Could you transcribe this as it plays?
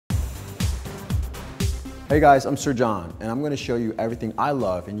Hey guys, I'm Sir John, and I'm going to show you everything I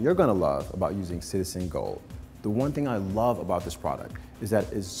love and you're going to love about using CTZN Gold. The one thing I love about this product is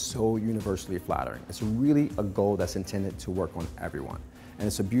that it's so universally flattering. It's really a gold that's intended to work on everyone. And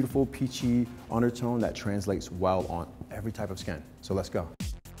it's a beautiful peachy undertone that translates well on every type of skin. So let's go.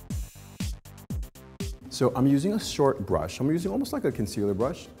 So I'm using a short brush. I'm using almost like a concealer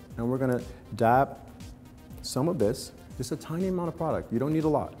brush, and we're going to dab some of this, just a tiny amount of product. You don't need a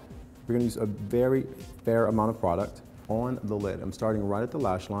lot. We're going to use a very fair amount of product on the lid. I'm starting right at the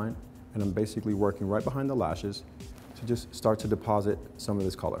lash line, and I'm basically working right behind the lashes to just start to deposit some of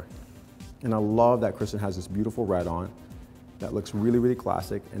this color. And I love that Kristen has this beautiful red on that looks really, really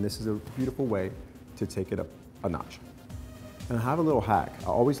classic, and this is a beautiful way to take it up a notch. And I have a little hack. I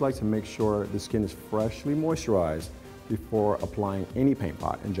always like to make sure the skin is freshly moisturized before applying any paint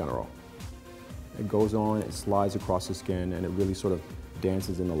pot in general. It goes on, it slides across the skin, and it really sort of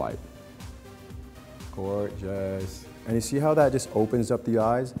dances in the light. Gorgeous. And you see how that just opens up the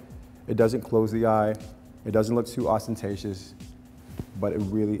eyes? It doesn't close the eye. It doesn't look too ostentatious, but it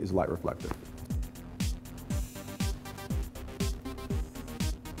really is light reflective.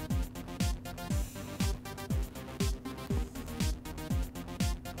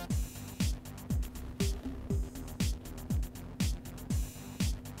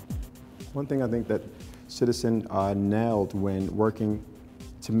 One thing I think that CTZN nailed when working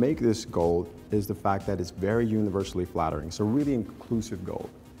to make this gold is the fact that it's very universally flattering. So really inclusive gold.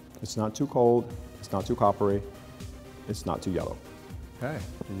 It's not too cold, it's not too coppery, it's not too yellow. Okay,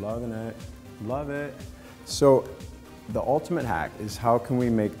 loving it, love it. So the ultimate hack is how can we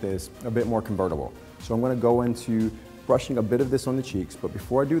make this a bit more convertible? So I'm gonna go into brushing a bit of this on the cheeks, but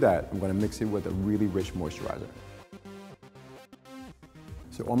before I do that, I'm gonna mix it with a really rich moisturizer.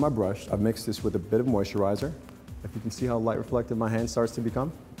 So on my brush, I've mixed this with a bit of moisturizer. If you can see how light reflective my hand starts to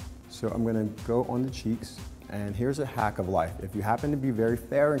become. So I'm gonna go on the cheeks, and here's a hack of life. If you happen to be very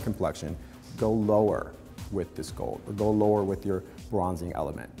fair in complexion, go lower with this gold, or go lower with your bronzing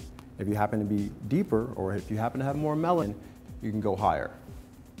element. If you happen to be deeper, or if you happen to have more melanin, you can go higher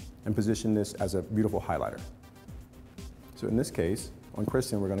and position this as a beautiful highlighter. So in this case, on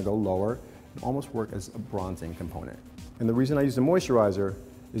Kristen, we're gonna go lower and almost work as a bronzing component. And the reason I use the moisturizer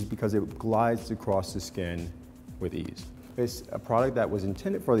is because it glides across the skin with ease. It's a product that was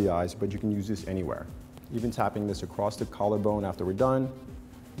intended for the eyes, but you can use this anywhere. Even tapping this across the collarbone after we're done,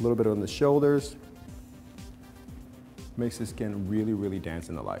 a little bit on the shoulders, makes the skin really, really dance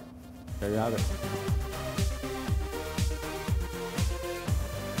in the light. There you have it.